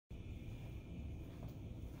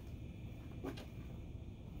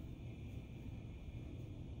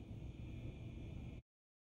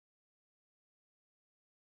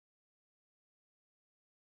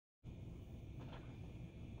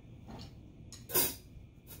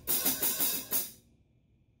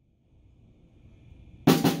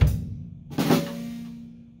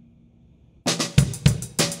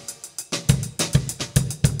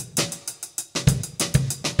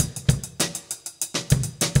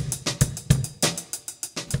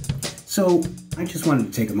So I just wanted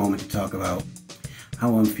to take a moment to talk about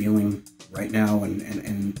how I'm feeling right now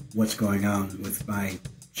and what's going on with my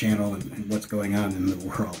channel and what's going on in the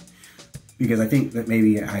world. Because I think that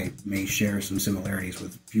maybe I may share some similarities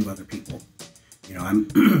with a few other people. You know, I'm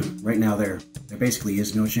right now there basically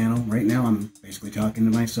is no channel. Right now I'm basically talking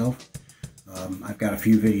to myself. I've got a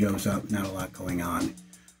few videos up, not a lot going on.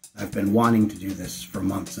 I've been wanting to do this for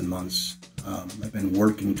months and months. I've been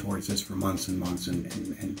working towards this for months and months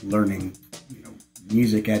and learning, you know,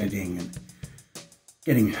 music editing and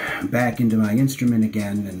getting back into my instrument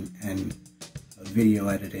again and video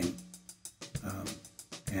editing.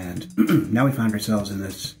 And now we find ourselves in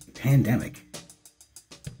this pandemic,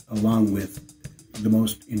 along with the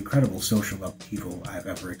most incredible social upheaval I've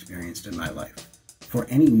ever experienced in my life. For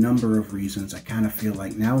any number of reasons, I kind of feel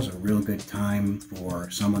like now is a real good time for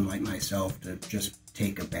someone like myself to just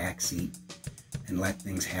take a back seat and let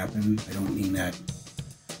things happen. I don't mean that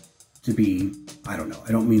to be, I don't know,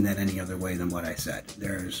 I don't mean that any other way than what I said.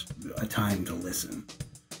 There's a time to listen,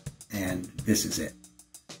 and this is it.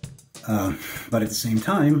 But at the same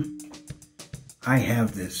time, I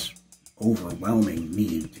have this overwhelming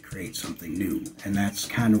need to create something new, and that's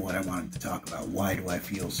kind of what I wanted to talk about. Why do I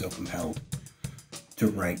feel so compelled to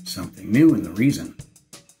write something new? And the reason,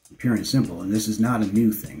 pure and simple, and this is not a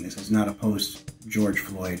new thing, this is not a post-George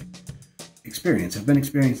Floyd experience. I've been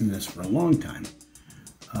experiencing this for a long time,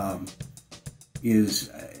 you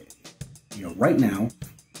know, right now,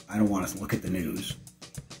 I don't want to look at the news,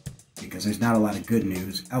 because there's not a lot of good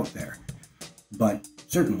news out there. But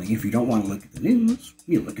certainly, if you don't want to look at the news,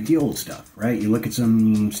 you look at the old stuff, right? You look at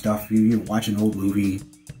some stuff, you watch an old movie,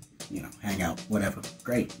 you know, hang out, whatever.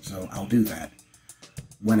 Great, so I'll do that.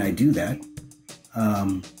 When I do that,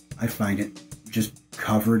 I find it just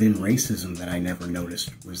covered in racism that I never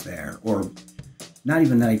noticed was there. Or not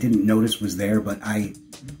even that I didn't notice was there, but I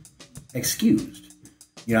excused.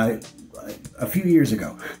 You know, a few years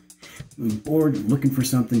ago, bored, looking for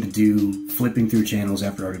something to do, flipping through channels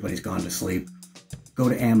after everybody's gone to sleep, go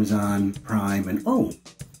to Amazon Prime, and oh,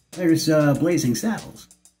 there's Blazing Saddles.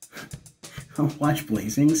 I'll watch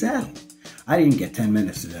Blazing Saddles. I didn't get 10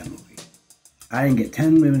 minutes to that movie. I didn't get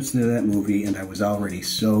 10 minutes to that movie, and I was already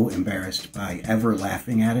so embarrassed by ever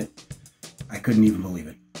laughing at it. I couldn't even believe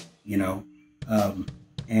it, you know?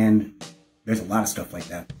 And there's a lot of stuff like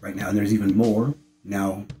that right now, and there's even more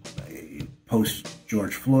now,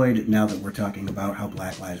 post-George Floyd, now that we're talking about how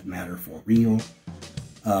Black Lives Matter for real.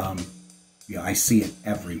 You know, I see it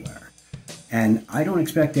everywhere. And I don't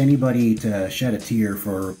expect anybody to shed a tear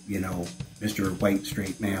for, you know, Mr. White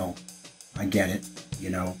Straight Male. I get it, you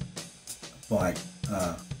know. But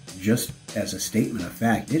just as a statement of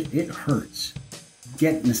fact, it hurts.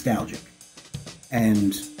 Get nostalgic.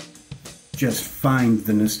 And just find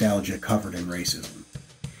the nostalgia covered in racism.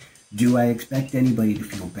 Do I expect anybody to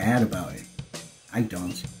feel bad about it? I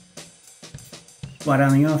don't. But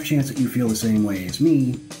on the off chance that you feel the same way as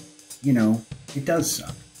me, you know, it does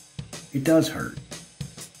suck. It does hurt.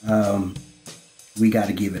 We got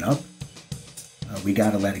to give it up. We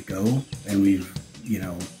got to let it go. And we've, you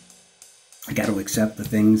know, got to accept the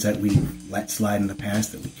things that we've let slide in the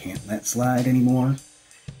past that we can't let slide anymore.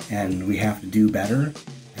 And we have to do better.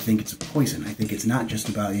 I think it's a poison. I think it's not just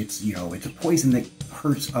about, it's, you know, it's a poison that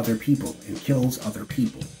hurts other people and kills other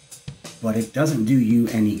people. But it doesn't do you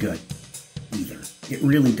any good either. It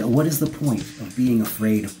really does. What is the point of being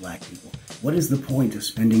afraid of black people? What is the point of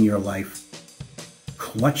spending your life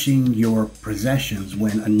clutching your possessions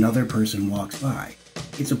when another person walks by?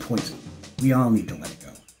 It's a poison. We all need to let it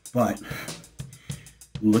go. But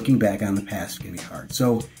looking back on the past can be hard.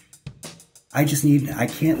 So I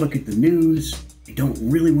can't look at the news. I don't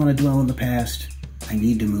really want to dwell on the past. I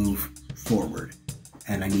need to move forward.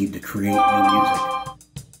 And I need to create new music.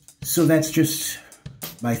 So that's just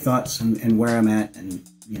my thoughts and where I'm at, and,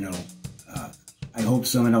 you know, I hope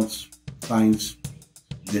someone else finds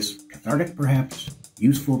this cathartic, perhaps,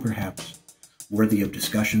 useful, perhaps, worthy of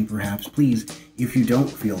discussion, perhaps. Please, if you don't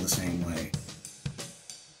feel the same way,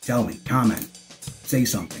 tell me, comment, say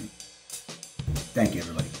something. Thank you,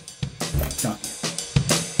 everybody. Talk to you.